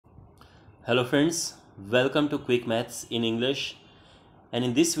Hello friends, welcome to Quick Maths in English, and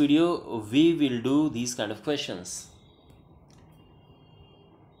in this video we will do these kind of questions.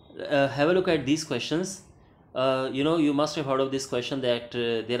 Have a look at these questions. You must have heard of this question that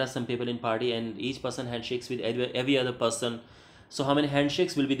there are some people in party and each person handshakes with every other person. So how many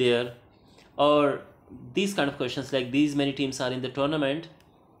handshakes will be there? Or these kind of questions like these many teams are in the tournament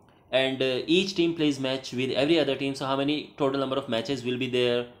and each team plays match with every other team. So how many total number of matches will be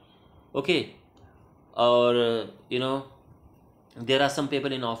there? Okay. Or there are some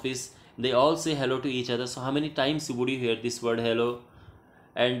people in office, they all say hello to each other, so how many times would you hear this word hello?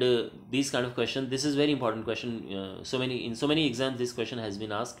 And these kind of questions, this is very important question. In so many exams this question has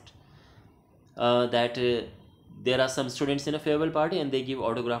been asked, that there are some students in a farewell party and they give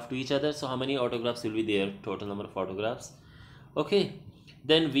autograph to each other, so how many autographs will be there, total number of autographs? Okay,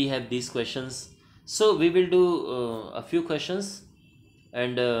 then we have these questions. So we will do a few questions,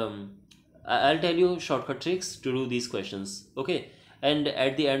 and I'll tell you shortcut tricks to do these questions. Okay, and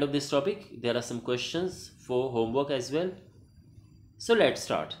at the end of this topic there are some questions for homework as well. So let's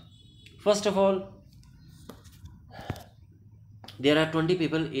start. First of all, there are 20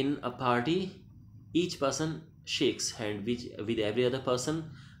 people in a party. Each person shakes hand with every other person.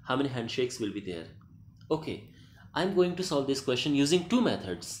 How many handshakes will be there? Okay, I'm going to solve this question using two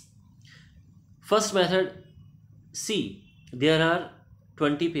methods. First method, see, there are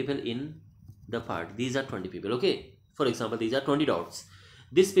 20 people in the part. These are 20 people. Okay, for example, these are 20 dots.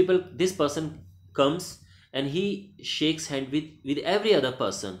 This person comes and he shakes hand with every other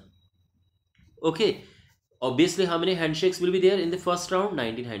person. Okay, obviously how many handshakes will be there in the first round?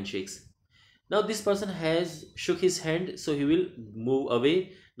 19 handshakes. Now this person has shook his hand, so he will move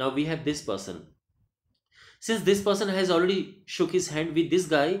away. Now we have this person. Since this person has already shook his hand with this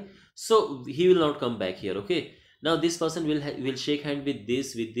guy, so he will not come back here. Okay, now this person will shake hand with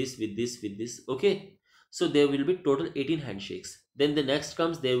this. Okay, so there will be total 18 handshakes. Then the next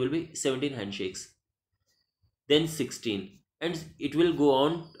comes, there will be 17 handshakes, then 16, and it will go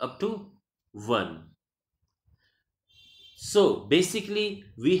on up to 1. So basically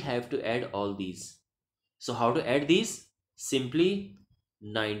we have to add all these. So how to add these? Simply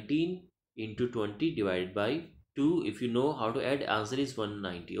 19 into 20 divided by 2. If you know how to add, answer is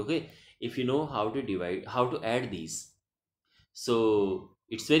 190. Okay, if you know how to add these, so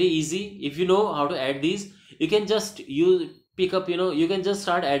it's very easy. If you know how to add these, you can just you can just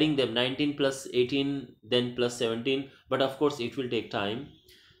start adding them. 19 plus 18, then plus 17, but of course it will take time.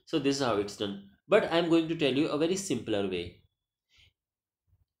 So this is how it's done, but I'm going to tell you a very simpler way.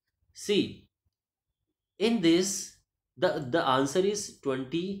 See, in this, the answer is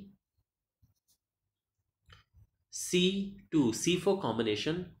 20 C2, C for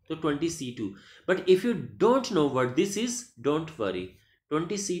combination, so 20 C2. But if you don't know what this is, don't worry.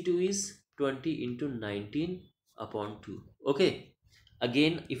 20 C2 is 20 into 19 upon 2. Okay,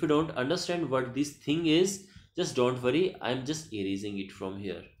 again, if you don't understand what this thing is, just don't worry, I'm just erasing it from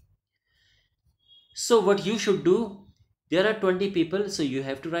here. So what you should do, there are 20 people, so you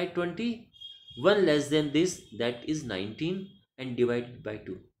have to write 20. 1 less than this, that is 19, and divided by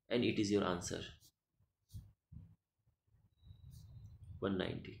 2, and it is your answer,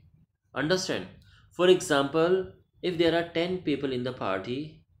 190. Understand? For example, if there are 10 people in the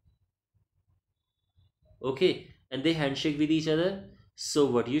party, okay, and they handshake with each other, so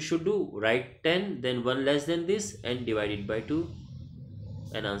what you should do, write 10, then 1 less than this, and divide it by 2,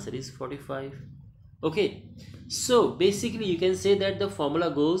 and answer is 45. Okay, so basically you can say that the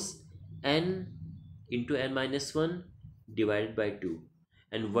formula goes n into n minus 1 divided by 2.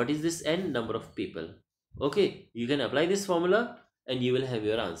 And what is this n? Number of people. Okay, you can apply this formula and you will have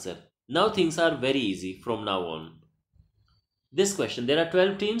your answer. Now things are very easy from now on. This question, there are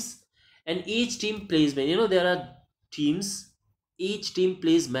 12 teams and each team plays, there are teams, each team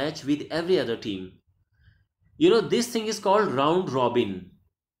plays match with every other team. This thing is called round robin.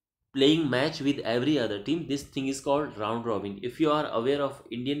 Playing match with every other team, this thing is called round robin. If you are aware of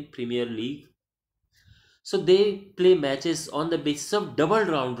Indian Premier League, so they play matches on the basis of double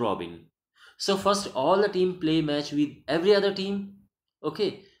round robin. So first all the team play match with every other team.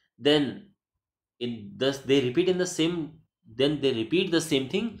 Okay, then in this they repeat in the same, then they repeat the same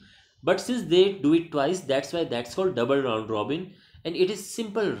thing, but since they do it twice, that's why that's called double round robin, and it is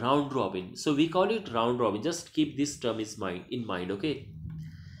simple round robin, so we call it round robin. Just keep this term in mind. Okay,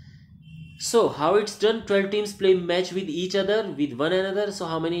 so how it's done, 12 teams play match with each other, with one another. So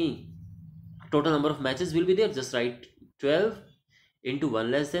how many total number of matches will be there? Just write 12 into 1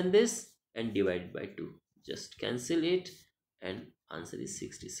 less than this and divide by 2. Just cancel it and answer is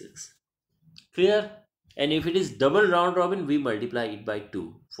 66. Clear? And if it is double round robin, we multiply it by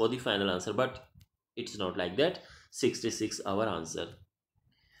 2 for the final answer. But it's not like that. 66 our answer.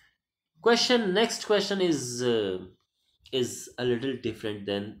 Next question is a little different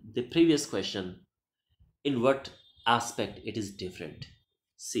than the previous question. In what aspect it is different?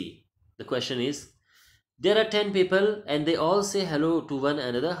 See, the question is, there are 10 people and they all say hello to one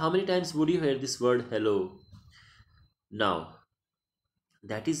another. How many times would you hear this word hello? Now,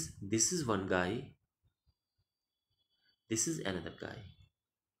 this is one guy, this is another guy.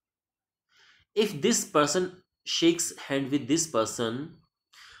 If this person shakes hand with this person,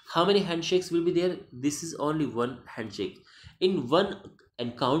 how many handshakes will be there? This is only one handshake. In one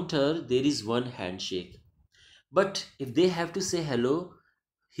encounter, there is one handshake. But if they have to say hello,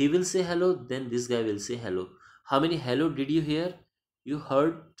 he will say hello, then this guy will say hello. How many hello did you hear? You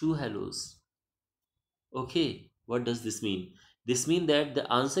heard two hellos. Okay, what does this mean? This means that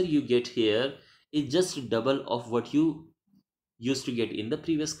the answer you get here is just double of what you used to get in the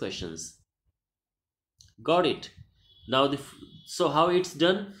previous questions. Got it. Now so how it's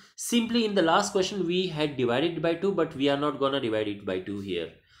done? Simply in the last question we had divided by 2, but we are not gonna divide it by 2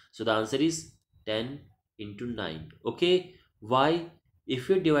 here. So the answer is 10 into 9. Okay. Why? If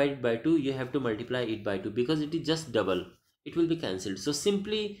you divide it by 2, you have to multiply it by 2 because it is just double. It will be cancelled. So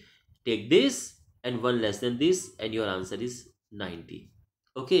simply take this and 1 less than this and your answer is 90.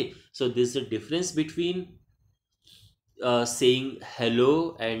 Okay. So this is the difference between saying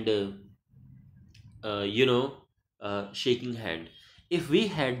hello and uh, you know shaking hand. If we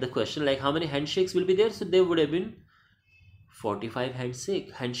had the question like how many handshakes will be there, so there would have been 45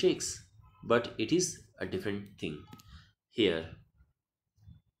 handshakes, but it is a different thing here.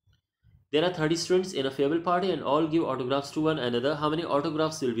 There are 30 students in a farewell party and all give autographs to one another. How many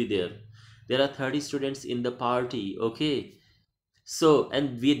autographs will be there? There are 30 students in the party. Okay, so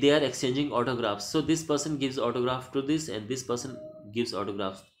and they are exchanging autographs. So this person gives autograph to this and this person gives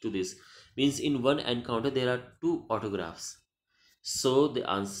autographs to this. Means in one encounter there are two autographs. So the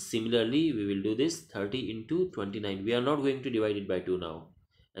answer, similarly we will do this 30 into 29. We are not going to divide it by 2 now.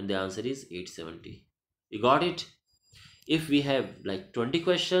 And the answer is 870. You got it? If we have like 20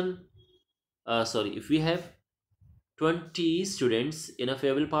 question, if we have 20 students in a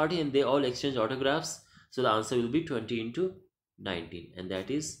farewell party and they all exchange autographs, so the answer will be 20 into 19 and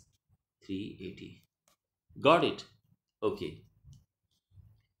that is 380. Got it? Okay.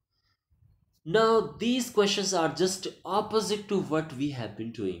 Now these questions are just opposite to what we have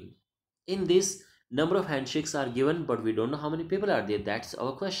been doing. In this, number of handshakes are given, but we don't know how many people are there. That's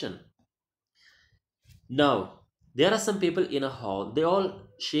our question. Now, there are some people in a hall. They all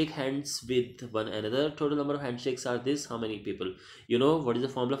shake hands with one another. Total number of handshakes are this. How many people? You know what is the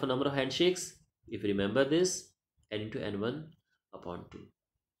formula for number of handshakes? If you remember this, n into n1 upon 2.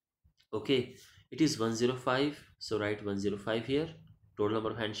 Okay, it is 105. So write 105 here. Total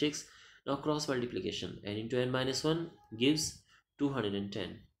number of handshakes. Now cross multiplication. N into n minus 1 gives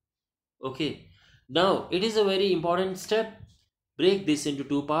 210. Okay, now it is a very important step. Break this into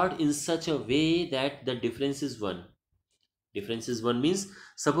two parts in such a way that the difference is 1. Difference is 1 means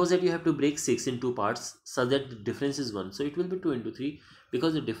suppose that you have to break 6 in two parts so that the difference is 1. So it will be 2 into 3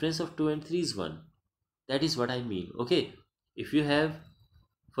 because the difference of 2 and 3 is 1. That is what I mean. Okay, if you have,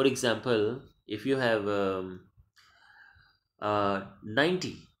 for example, if you have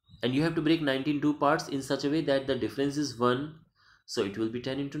 90 and you have to break 90 in two parts in such a way that the difference is 1, so it will be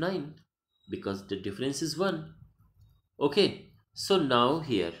 10 into 9 because the difference is 1. Okay, so now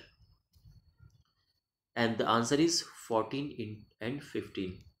here, and the answer is 14 and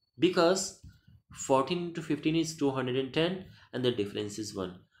 15 because 14 into 15 is 210 and the difference is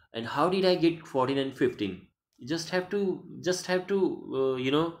 1. And how did I get 14 and 15? You just have to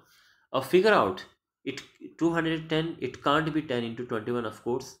figure out it. 210, it can't be 10 into 21, of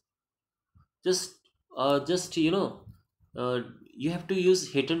course. Just you have to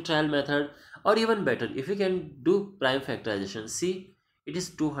use hit and trial method, or even better if you can do prime factorization. See, it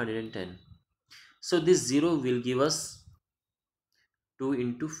is 210, so this 0 will give us 2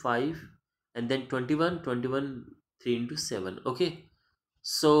 into 5 and then 21, 3 into 7. Okay,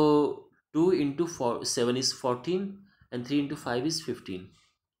 so 2 into 7 is 14 and 3 into 5 is 15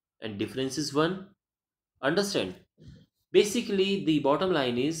 and difference is 1. Understand? Basically the bottom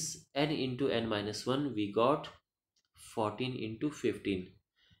line is n into n minus 1, we got 14 into 15.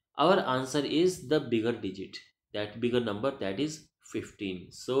 Our answer is the bigger digit, that bigger number, that is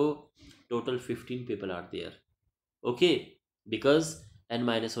 15. So total 15 people are there. Okay, because n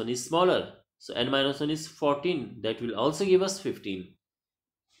minus 1 is smaller, so n minus 1 is 14, that will also give us 15.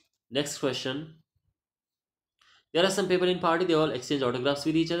 Next question. There are some people in party, they all exchange autographs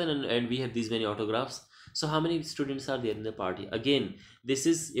with each other, and we have these many autographs. So how many students are there in the party? Again, this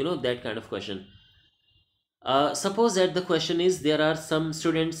is, that kind of question. Suppose that the question is, there are some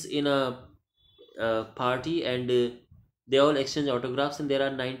students in a party, and they all exchange autographs, and there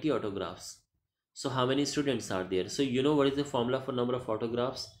are 90 autographs. So how many students are there? So you know what is the formula for number of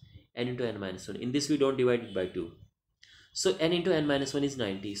autographs? N into n minus 1. In this we don't divide it by 2. So n into n minus 1 is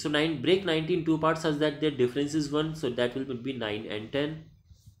 90. So 9, break 90 in two parts such that their difference is 1. So that will be 9 and 10.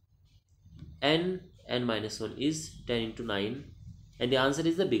 N minus 1 is 10 into 9. And the answer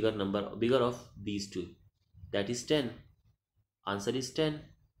is the bigger number, bigger of these two. That is 10. Answer is 10.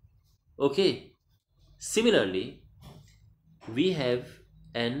 Okay. Similarly, we have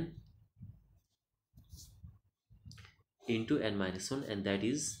n into n minus 1, and that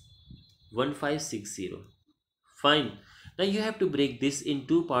is 1560. Fine. Now you have to break this in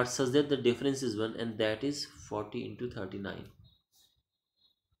two parts such that the difference is 1, and that is 40 into 39.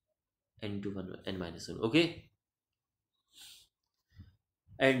 N into 1 n minus 1. Okay.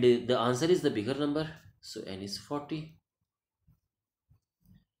 And the answer is the bigger number. So n is 40.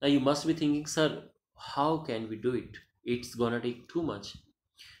 Now you must be thinking, sir, how can we do it? It's gonna take too much.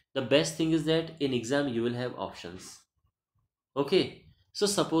 The best thing is that in exam you will have options. Okay. So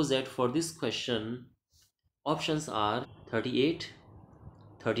suppose that for this question, options are 38,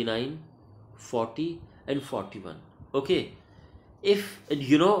 39, 40 and 41. Okay. If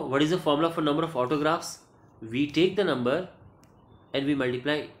you know what is the formula for number of autographs, we take the number and we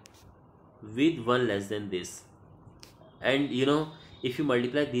multiply with 1 less than this. And if you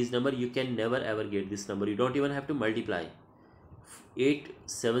multiply these number, you can never ever get this number. You don't even have to multiply. 8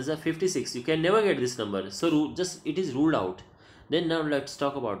 7s are 56. You can never get this number. So just it is ruled out. Then now let's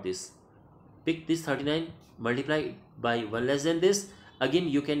talk about this. Pick this 39, multiply it by 1 less than this. Again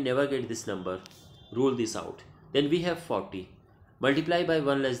you can never get this number. Rule this out. Then we have 40. Multiply by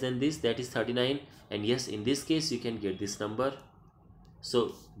 1 less than this, that is 39. And yes, in this case you can get this number.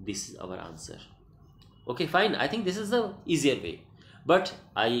 So this is our answer. Okay, fine. I think this is the easier way. But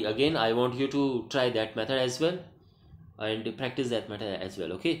I want you to try that method as well and practice that method as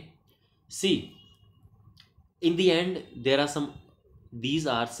well. Okay. See, in the end, these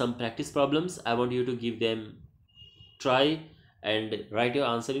are some practice problems. I want you to give them try and write your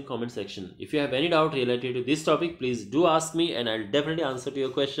answer in comment section. If you have any doubt related to this topic, please do ask me and I'll definitely answer to your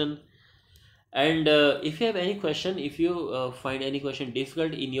question. And if you have any question, if you find any question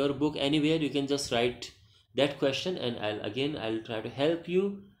difficult in your book anywhere, you can just write that question and I'll try to help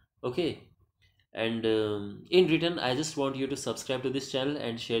you. Okay. And in return, I just want you to subscribe to this channel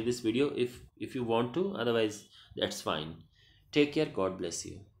and share this video if you want to. Otherwise, that's fine. Take care. God bless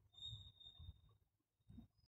you.